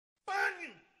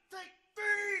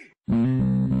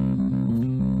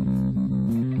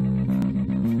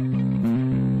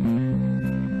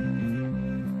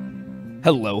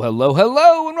Hello, hello,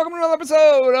 hello, and welcome to another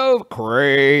episode of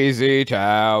Crazy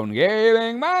Town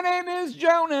Gaming. My name is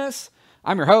Jonas.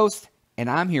 I'm your host, and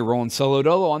I'm here rolling solo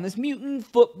dolo on this Mutant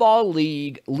Football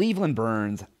League Leaveland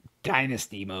Burns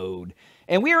Dynasty mode.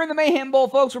 And we are in the Mayhem Bowl,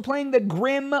 folks. We're playing the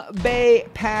Green Bay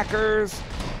Packers.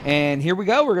 And here we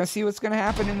go. We're going to see what's going to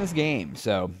happen in this game.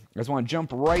 So, I just want to jump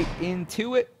right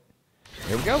into it.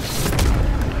 Here we go.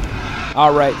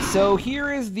 All right, so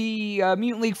here is the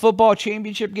Mutant League Football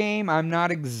Championship game. I'm not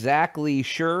exactly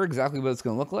sure what it's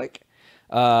going to look like,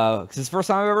 because it's the first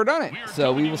time I've ever done it.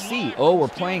 So we will see. Oh, we're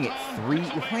playing We're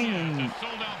playing in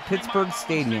Pittsburgh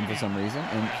Stadium for some reason,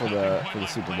 and for the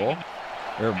Super Bowl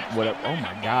or whatever. Oh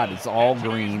my God, it's all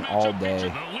green all day.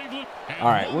 All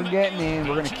right, we're getting in.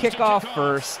 We're going to kick off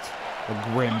first. The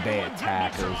Green Bay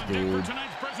Attackers, dude.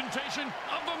 Tonight's presentation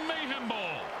of the Mayhem Bowl.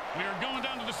 We are going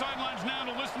down to the sidelines now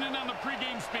to listen in on the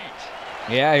pregame speech.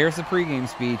 Yeah, here's the pregame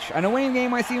speech. I know winning the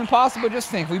game might seem impossible. Just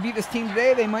think, if we beat this team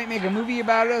today, they might make a movie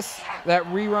about us that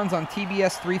reruns on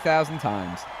TBS 3,000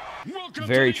 times.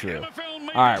 Very true.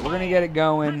 All right, we're going to get it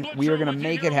going. We are going to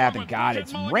make it happen. God,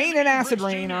 it's raining acid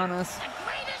rain on us.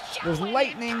 There's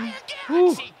lightning.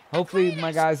 Whew. Hopefully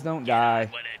my guys don't die.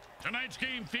 Tonight's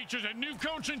game features a new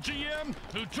coach and GM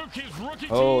who took his rookie team.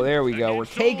 Oh, there we go. We're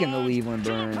taking the Leaveland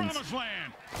Burns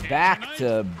back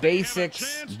to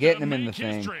basics, getting them in the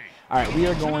thing. All right, we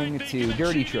are going to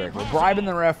dirty trick. We're bribing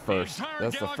the ref first.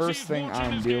 That's the first thing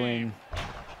I'm doing.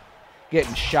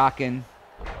 Getting shocking.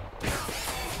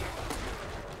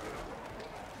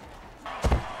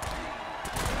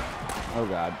 Oh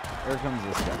God, here comes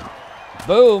this guy.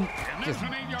 Boom! Just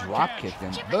drop kicked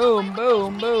him. Boom,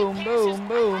 boom, boom, boom,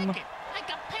 boom.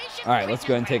 All right, let's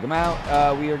go ahead and take him out.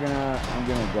 I'm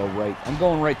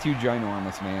going right to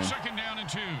ginormous, man.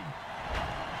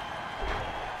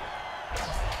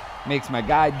 Makes my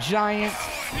guy giant.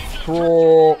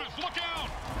 Cool.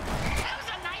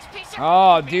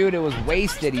 Oh, dude, it was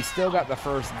wasted. He still got the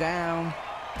first down.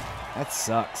 That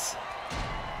sucks.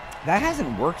 That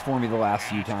hasn't worked for me the last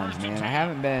few times, man. I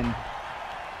haven't been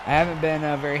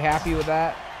very happy with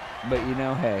that, but you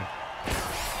know, hey.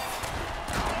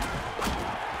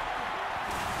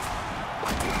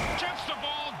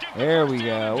 There we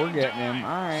go. We're getting him.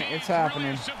 All right, it's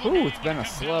happening. Ooh, it's been a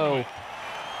slow.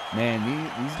 Man,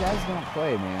 these guys don't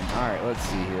play, man. All right, let's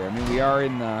see here. I mean, we are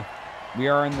in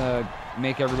the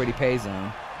make everybody pay zone.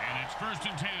 And it's 1st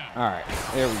and 10. All right,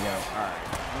 there we go. All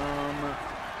right.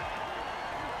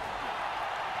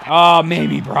 Oh,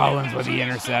 maybe Rollins with the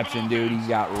interception, dude. He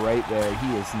got right there.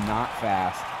 He is not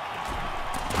fast.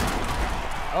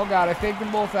 Oh, God, I faked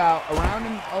them both out. Around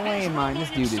him, a lane mine. This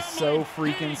dude is so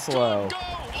freaking slow.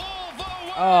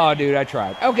 Oh, dude, I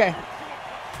tried. Okay.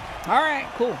 All right,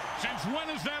 cool. Since when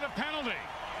is that a penalty?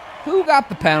 Who got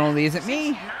the penalty? Is it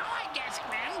me?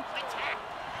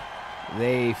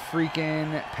 They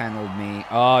freaking penaled me.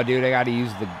 Oh, dude, I got to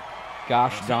use the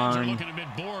gosh darn.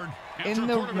 In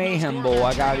the Mayhem Bowl,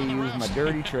 I got to use my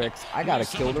dirty tricks. I got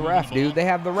to kill the ref, dude. They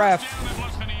have the ref.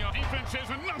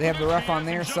 They have the ref on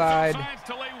their side.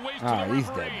 All right, he's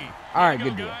dead. All right,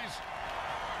 good deal.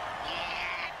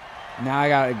 Now I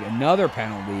got another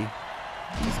penalty.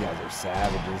 These guys are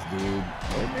savages, dude.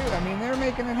 They're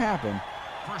making it happen.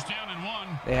 First down and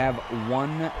 1. They have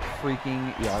 1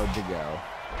 freaking yard to go.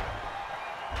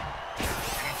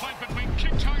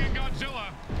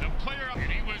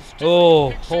 Oh,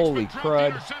 holy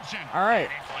crud. All right,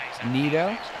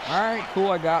 neato. All right,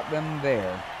 cool, I got them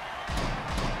there.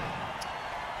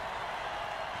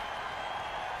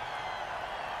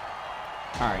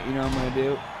 All right, you know what I'm going to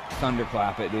do?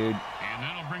 Thunderclap it, dude. And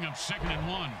that'll bring up 2nd and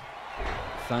 1.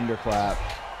 Thunderclap.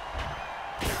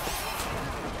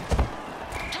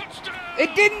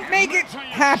 It didn't make it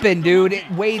happen, dude. It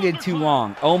waited too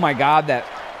long. Oh, my God,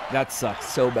 that sucks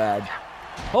so bad.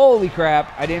 Holy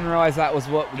crap, I didn't realize that was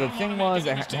what the thing was.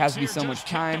 It has to be so much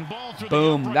time.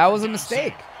 Boom, that was a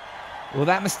mistake. Will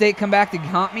that mistake come back to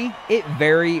haunt me? It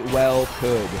very well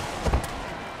could.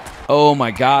 Oh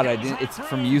my God, it's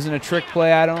from using a trick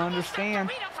play I don't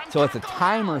understand. So it's a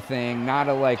timer thing, not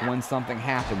a like when something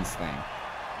happens thing.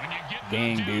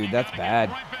 Dang, dude, that's bad.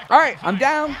 All right, I'm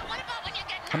down.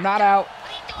 I'm not out.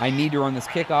 I need to run this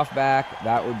kickoff back.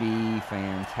 That would be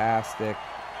fantastic.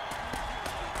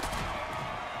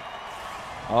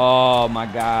 Oh, my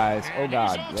guys. Oh,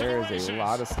 God. There's a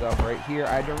lot of stuff right here.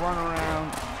 I had to run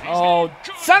around. Oh,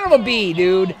 son of a bee,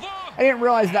 dude. I didn't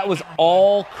realize that was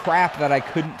all crap that I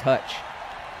couldn't touch.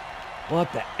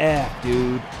 What the F,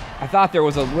 dude? I thought there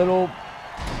was a little...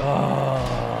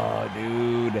 Oh,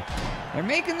 dude. They're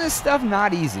making this stuff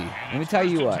not easy. Let me tell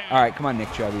you what. All right, come on,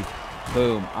 Nick Chubby.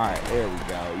 Boom. All right, there we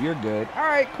go. You're good. All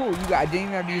right, cool. I didn't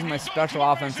even have to use my special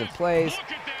offensive plays,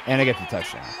 and I get the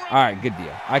touchdown. All right, good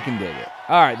deal. I can dig it.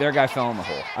 All right, their guy fell in the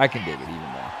hole. I can dig it even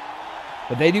more.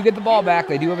 But they do get the ball back.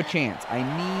 They do have a chance. I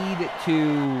need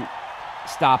to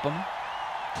stop them.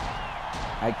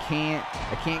 I can't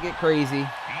get crazy.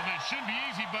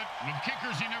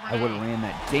 I would have ran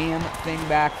that damn thing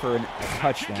back for a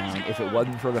touchdown if it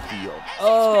wasn't for the field.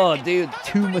 Oh, dude,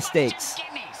 2 mistakes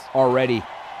already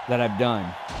that I've done.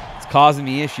 It's causing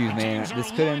me issues, man. This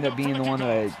could end up being the one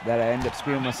that I end up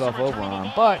screwing myself over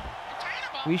on. But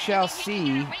we shall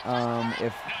see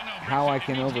how I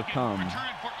can overcome.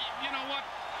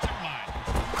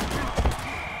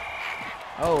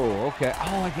 Oh, okay.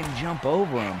 Oh, I can jump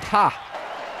over him. Ha!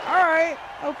 All right.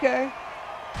 Okay.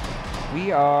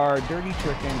 We are dirty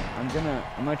tricking. I'm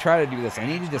gonna try to do this. I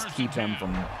need to just keep them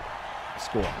from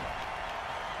scoring.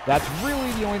 That's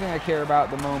really the only thing I care about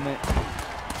at the moment.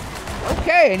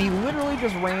 Okay, and he literally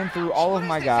just ran through all of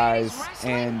my guys,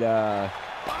 and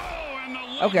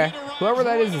okay, whoever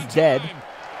that is dead.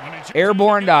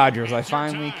 Airborne Dodgers. I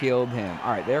finally killed him.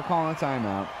 All right, they're calling a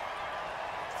timeout.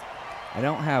 I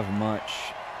don't have much.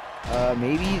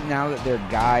 Maybe now that their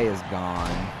guy is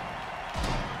gone,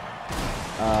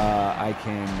 I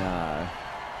can.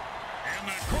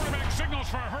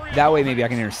 That way, maybe I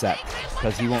can intercept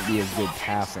because he won't be as good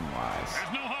passing wise.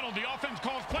 There's no huddle. The offense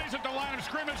calls plays at the line of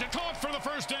scrimmage and calls for the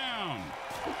first down.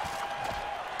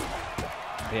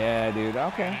 Yeah, dude.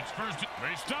 Okay.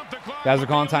 Guys are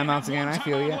calling timeouts again. I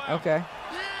feel you. Okay.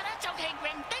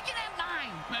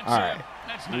 All right.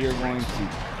 We are going to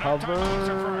cover.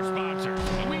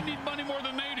 We need money more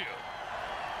than they do.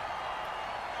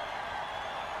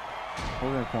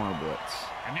 We're going to corner blitz.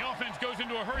 And the offense goes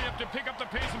into a hurry up to pick up the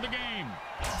pace of the game.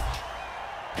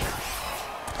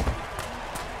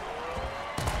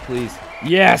 Please.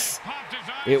 Yes!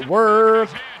 It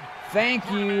worked. Thank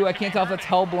you. I can't tell if that's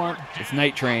Hell Blunt. It's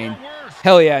Night Train.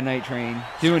 Hell yeah, Night Train.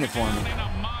 Doing it for me.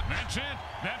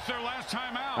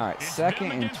 All right,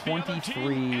 2nd and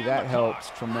 23. That helps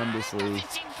tremendously.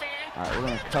 All right, we're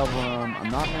going to cover them. I'm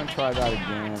not going to try that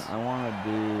again. I want to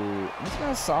do... I'm just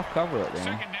going to soft cover it,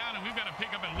 man.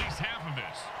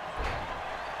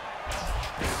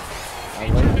 I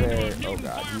like their... Oh,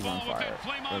 God, he's on fire.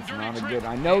 That's not a good...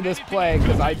 I know this play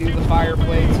because I do the fire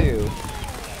play, too.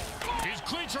 His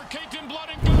cleats are caked in blood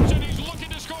and guts, and he's looking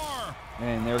to score.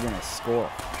 And they're going to score.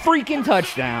 Freaking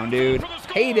touchdown, dude.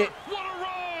 Hate it.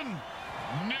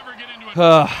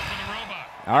 All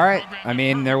right. I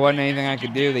mean, there wasn't anything I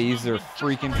could do. They used their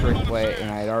freaking trick play,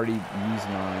 and I had already used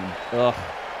mine. Ugh.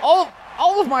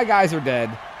 All of my guys are dead.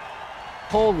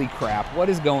 Holy crap. What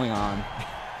is going on?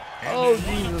 Oh,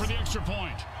 Jesus.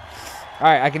 All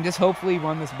right. I can just hopefully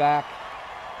run this back.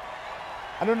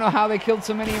 I don't know how they killed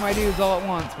so many of my dudes all at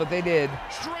once, but they did.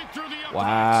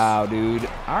 Wow, dude.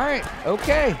 All right.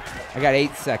 Okay. I got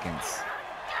 8 seconds.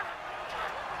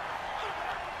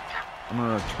 I'm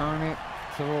going to return it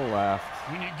to the left.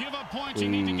 When you give up points, you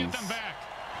need to get them back.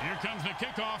 Here comes the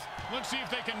kickoff. Let's see if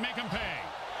they can make them pay.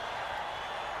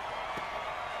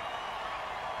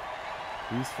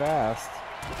 He's fast.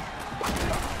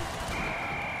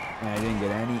 And I didn't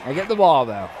get any. I get the ball,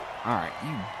 though. All right,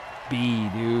 you B,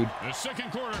 dude. I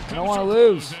don't want to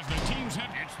lose.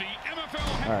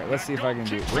 All right, let's see if I can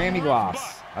do it. Rammy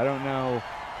Gloss. I don't know.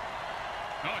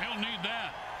 Oh, he'll need that.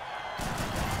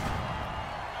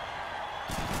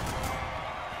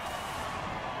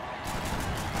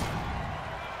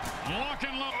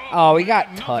 Oh, we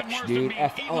got touched, dude.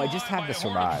 Oh, I just had to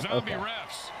survive. Okay.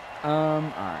 All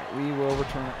right, we will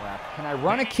return it left. Can I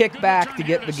run a kick back to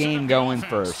get the game going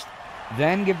first?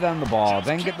 Then give them the ball.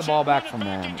 Then get the ball back from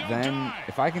them. Then,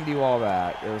 if I can do all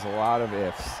that, there's a lot of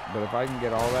ifs. But if I can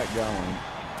get all that going.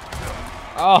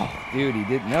 Oh, dude, he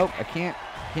did. Nope, I can't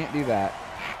do that.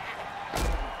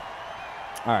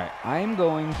 All right, I'm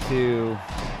going to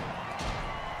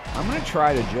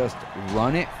try to just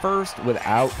run it first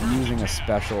without using a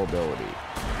special ability.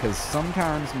 Because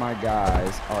sometimes my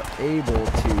guys are able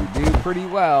to do pretty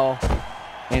well.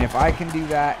 And if I can do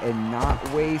that and not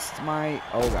waste my...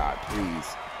 Oh, God,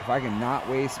 please. If I can not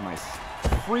waste my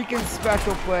freaking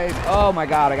special plays. Oh, my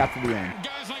God, I got to the end.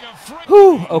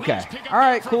 Whew, okay. All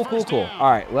right, cool.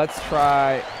 All right, let's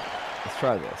try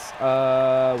this.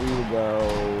 We will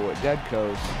go Dead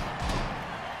Coast.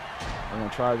 I'm going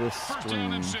to try this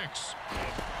screen.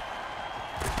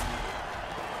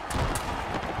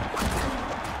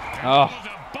 Oh.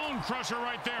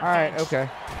 All right, okay.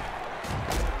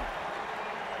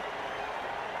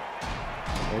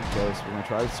 Dead Coast. We're going to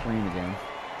try the screen again.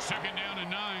 2nd down and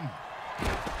 9.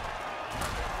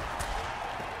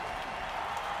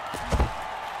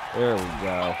 There we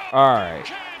go. All right.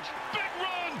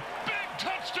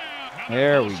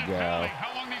 There we go.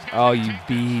 Oh, you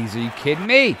bees. Are you kidding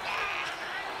me?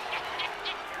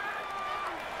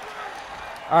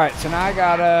 All right, so now I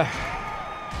gotta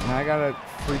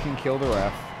freaking kill the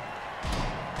ref.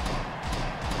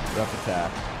 Ref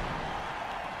attack.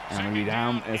 And I'm gonna be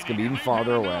down. It's gonna be even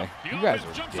farther away. You guys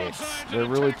are dicks. They're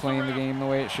really playing the game the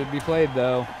way it should be played,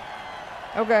 though.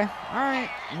 Okay. All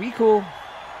right. We cool.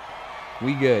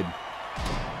 We good.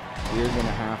 We're going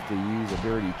to have to use a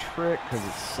dirty trick because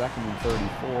it's 2nd and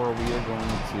 34. We are going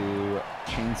to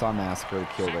Chainsaw Massacre to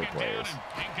kill their players.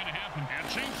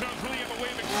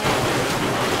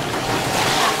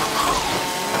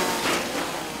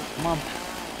 Come on.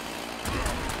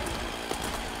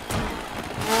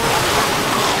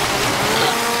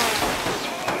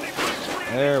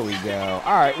 There we go.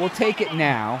 All right, we'll take it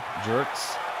now,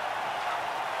 jerks.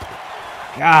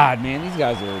 God, man, these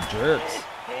guys are jerks.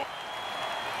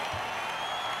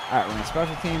 All right, we're going to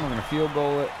special team. We're going to field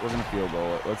goal it. We're going to field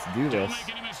goal it. Let's do this.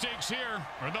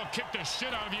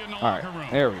 All right,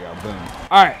 there we go. Boom.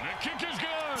 All right,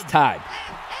 it's tied.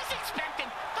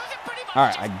 All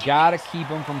right, I got to keep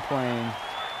them from playing.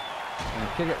 I'm going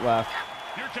to kick it left.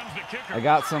 I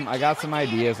got some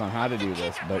ideas on how to do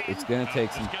this, but it's going to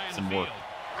take some work.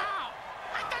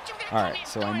 All right,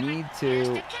 so I need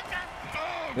to.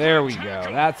 There we go.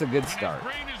 That's a good start.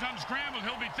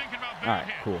 All right,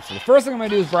 cool. So the first thing I'm going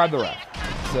to do is bribe the ref.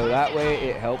 So that way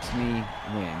it helps me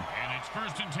win.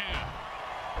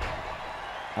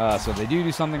 So if they do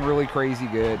something really crazy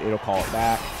good, it'll call it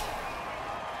back.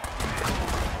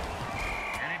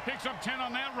 And he picks up 10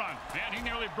 on that run. And he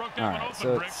nearly broke that one open.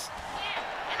 So it's,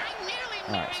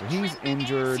 all right, so he's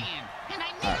injured.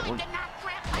 All right, we're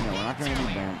not going to do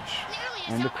bench.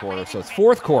 End of quarter. So it's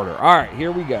 4th quarter. All right,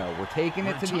 here we go. We're taking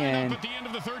it to the end.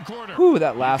 Whew,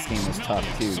 that last game was tough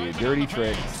too, dude. Dirty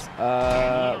tricks. We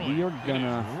are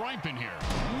gonna.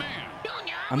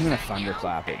 I'm gonna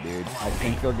thunderclap it, dude. I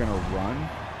think they're gonna run.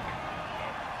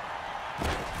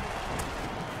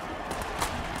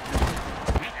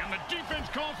 And the defense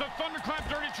calls the thunderclap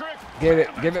dirty trick.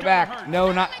 Give it back.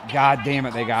 No, not. God damn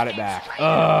it, they got it back.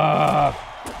 Ugh.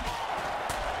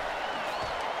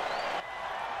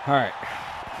 All right.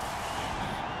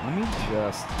 Let me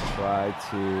just try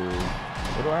to.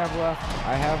 What do I have left?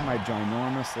 I have my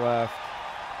ginormous left.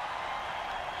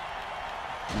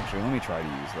 Actually, let me try to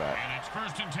use that. And it's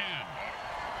 1st and 10.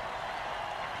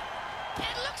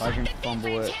 If I can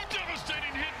fumble it.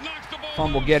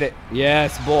 Fumble, get it.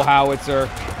 Yes, bull howitzer.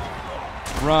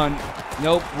 Run.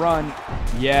 Nope, run.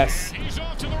 Yes.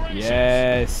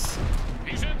 Yes.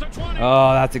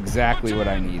 Oh, that's exactly what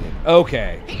I needed.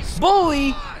 Okay.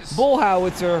 Bully. Bull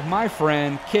howitzer, my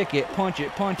friend. Kick it, punch it,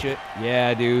 punch it.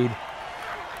 Yeah, dude.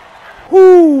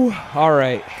 Whoo. All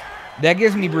right. That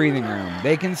gives me breathing room.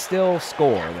 They can still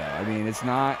score, though. I mean, it's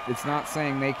not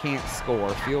saying they can't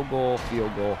score. Field goal,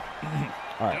 field goal.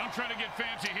 All right. Don't try to get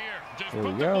fancy here. Just there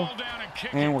we put go. the ball down and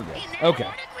kick And it. we're good. Okay.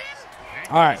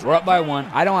 All right, we're up by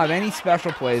 1. I don't have any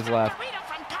special plays left.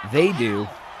 They do.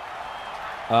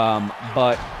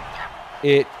 But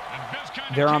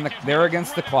they're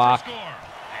against the clock.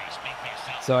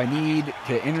 So I need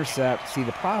to intercept. See,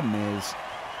 the problem is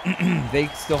they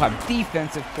still have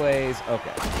defensive plays.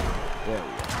 Okay. There we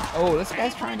go. Oh, this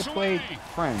guy's trying to play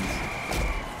friends.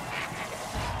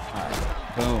 All right.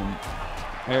 Boom.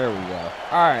 There we go.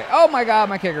 All right. Oh, my God.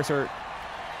 My kicker's hurt.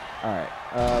 All right.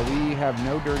 We have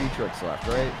no dirty tricks left,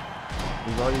 right?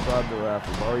 We've already bribed the ref.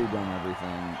 We've already done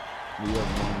everything. We are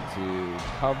going to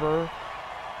cover.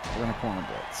 We're going to corner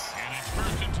blitz. And it's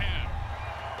 1st and 10.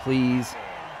 Please.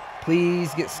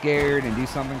 Please get scared and do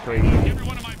something crazy.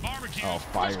 Oh,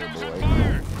 fire boy.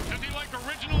 Does he like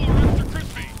original or extra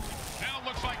crispy? Now it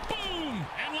looks like boom!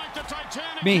 And like the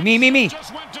Titanic. Me.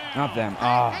 Just went down. Not them.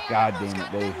 Oh, God damn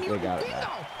it. They got it back.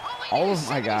 All of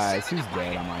my guys. Who's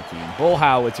dead on my team? Bull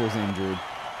Howitzer's injured.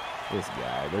 This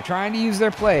guy. They're trying to use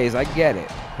their plays. I get it.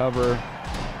 Cover.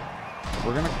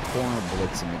 We're going to corner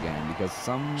blitz him again because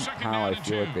somehow I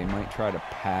feel like they might try to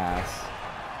pass.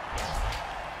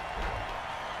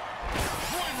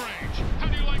 How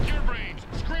do you like your brains?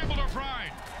 Scrambled or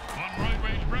fried? On right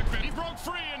range breakfast, he broke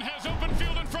free and has open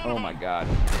field in front of him. Oh my God.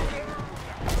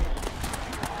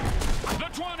 The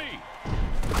 20.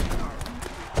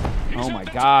 Oh my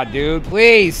God, dude,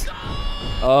 please.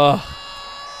 Oh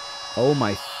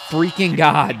my freaking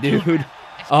God, dude.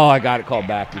 Oh, I got it called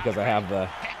back because I have the.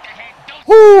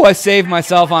 Whoo! I saved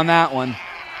myself on that one.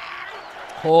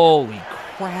 Holy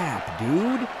crap,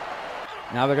 dude.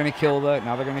 Now they're gonna kill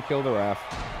the ref.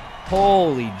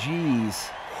 Holy jeez.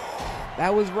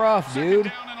 That was rough,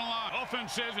 dude.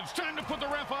 offense says it's time to put the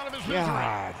ref out of his misery.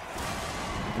 God.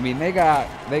 I mean, they got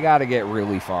to get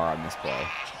really far on this play.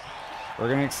 We're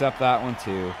going to accept that one,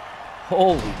 too.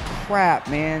 Holy crap,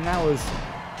 man. That was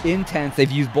intense.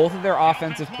 They've used both of their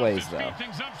offensive plays, though. Speed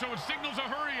things up, so it signals a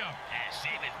hurry up.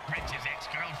 Same as Prince's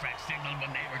ex-girlfriend signaled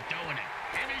when they were doing it.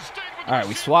 And he stayed with All right, the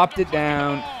we shit swapped with it the fucking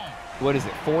down. ball. What is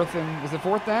it, is it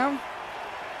fourth down?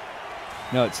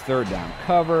 No, it's third down.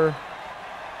 Cover.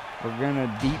 We're going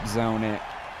to deep zone it.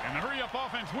 And the hurry-up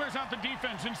offense wears out the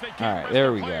defense since they can't All right, press there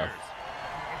their we go. players.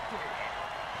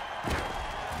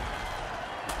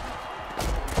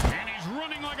 And he's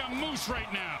running like a moose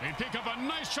right now. They pick up a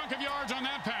nice chunk of yards on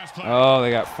that pass play. Oh,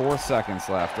 they got 4 seconds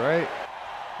left, right?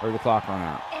 Or did the clock run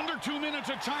out? Under 2 minutes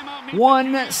of timeout. means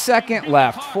 1 the second beat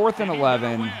left. the clock, 4th and you gotta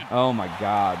 11. win. Oh, my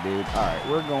God, dude. All right,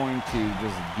 we're going to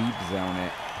just deep zone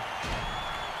it.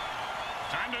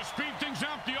 Time to speed things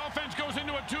up. The offense goes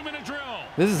into a 2-minute drill.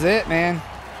 This is it, man.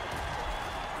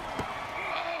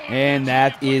 And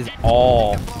that is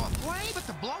all.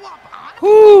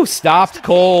 Whoo, stopped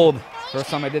cold. First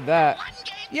time I did that.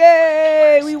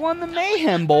 Yay, we won the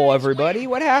Mayhem Bowl, everybody.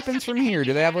 What happens from here?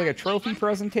 Do they have like a trophy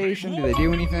presentation? Do they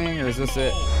do anything, or is this it?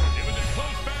 It was a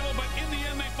close battle, but in the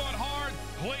end they fought hard,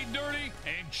 played dirty,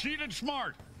 and cheated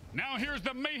smart. Now here's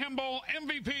the Mayhem Bowl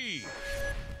MVP.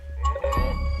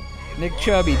 Nick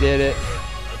Chubby did it.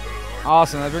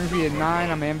 Awesome. That brings me to 9.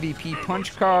 I'm MVP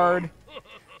punch card.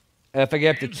 If I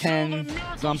get up to 10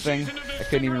 something, I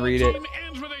couldn't even read it.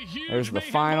 There's the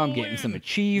final. I'm getting some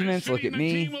achievements. Look at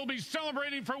me. We'll be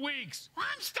celebrating for weeks.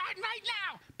 I'm starting right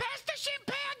now. Pass the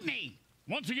champagne.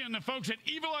 Once again, the folks at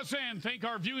Evil SN thank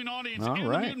our viewing audience All and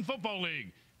right. the Mutant Football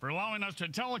League for allowing us to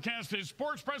telecast this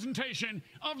sports presentation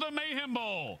of the Mayhem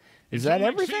Bowl. Is Until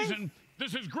that next everything? season,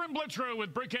 this is Grim Blitzrow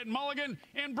with Brickhead Mulligan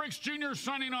and Bricks Jr.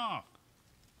 signing off.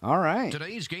 All right.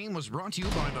 Today's game was brought to you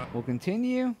by the... We'll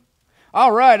continue.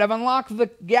 All right. I've unlocked the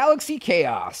Galaxy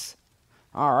Chaos.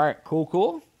 All right. Cool,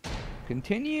 cool.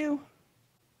 Continue.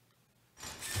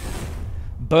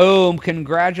 Boom.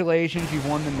 Congratulations. You've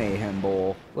won the Mayhem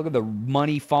Bowl. Look at the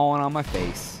money falling on my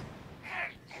face.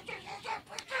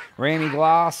 Ramy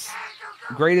Gloss.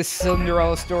 Greatest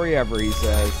Cinderella story ever, he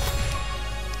says.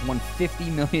 Won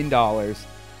 $50 million.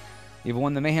 You've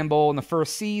won the Mayhem Bowl in the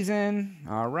first season.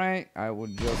 All right. I will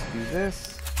just do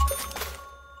this.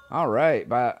 All right.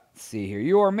 But let's see here.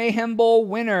 You are Mayhem Bowl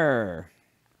winner.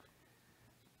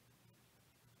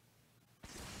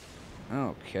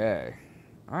 Okay.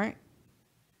 All right.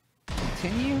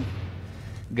 Continue.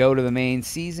 Go to the main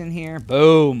season here.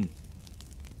 Boom.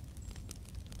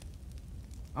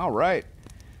 All right.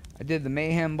 I did the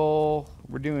Mayhem Bowl.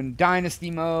 We're doing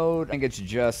Dynasty mode. I think it's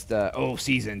just,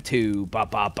 Season 2.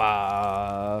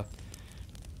 Ba-ba-ba.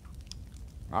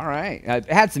 All right.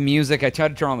 I had some music. I tried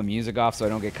to turn all the music off so I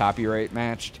don't get copyright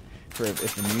matched for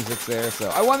if the music's there. So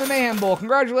I won the Mayhem Bowl.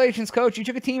 Congratulations, Coach. You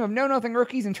took a team of know-nothing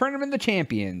rookies and turned them into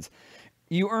champions.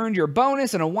 You earned your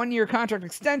bonus and a 1-year contract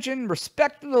extension.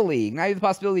 Respect to the league. Now you have the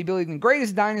possibility of building the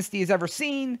greatest dynasty has ever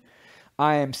seen.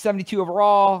 I am 72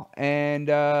 overall, and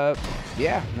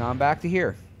yeah, now I'm back to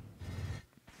here.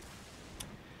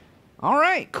 All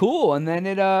right, cool. And then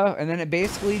it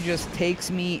basically just takes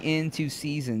me into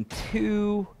Season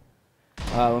 2.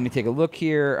 Let me take a look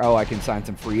here. Oh, I can sign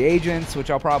some free agents, which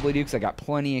I'll probably do because I got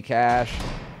plenty of cash.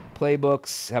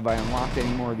 Playbooks. Have I unlocked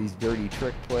any more of these dirty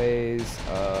trick plays?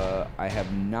 I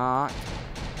have not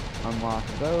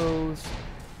unlocked those.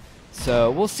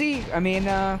 So we'll see. I mean,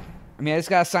 I just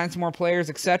gotta sign some more players,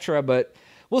 etc. But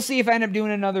we'll see if I end up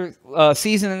doing another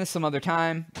season in this some other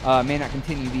time. May not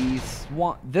continue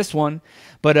this one,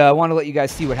 but I want to let you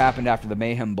guys see what happened after the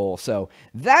Mayhem Bowl. So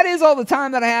that is all the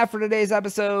time that I have for today's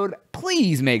episode.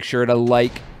 Please make sure to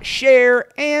like, share,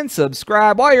 and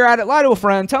subscribe. While you're at it, lie to a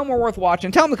friend. Tell them we're worth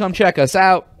watching. Tell them to come check us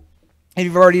out. If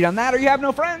you've already done that or you have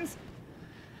no friends,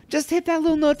 just hit that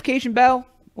little notification bell.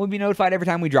 We'll be notified every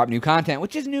time we drop new content,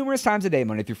 which is numerous times a day,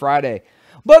 Monday through Friday.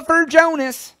 But for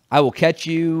Jonas, I will catch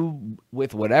you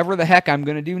with whatever the heck I'm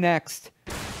going to do next.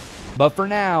 But for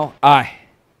now, I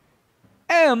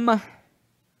am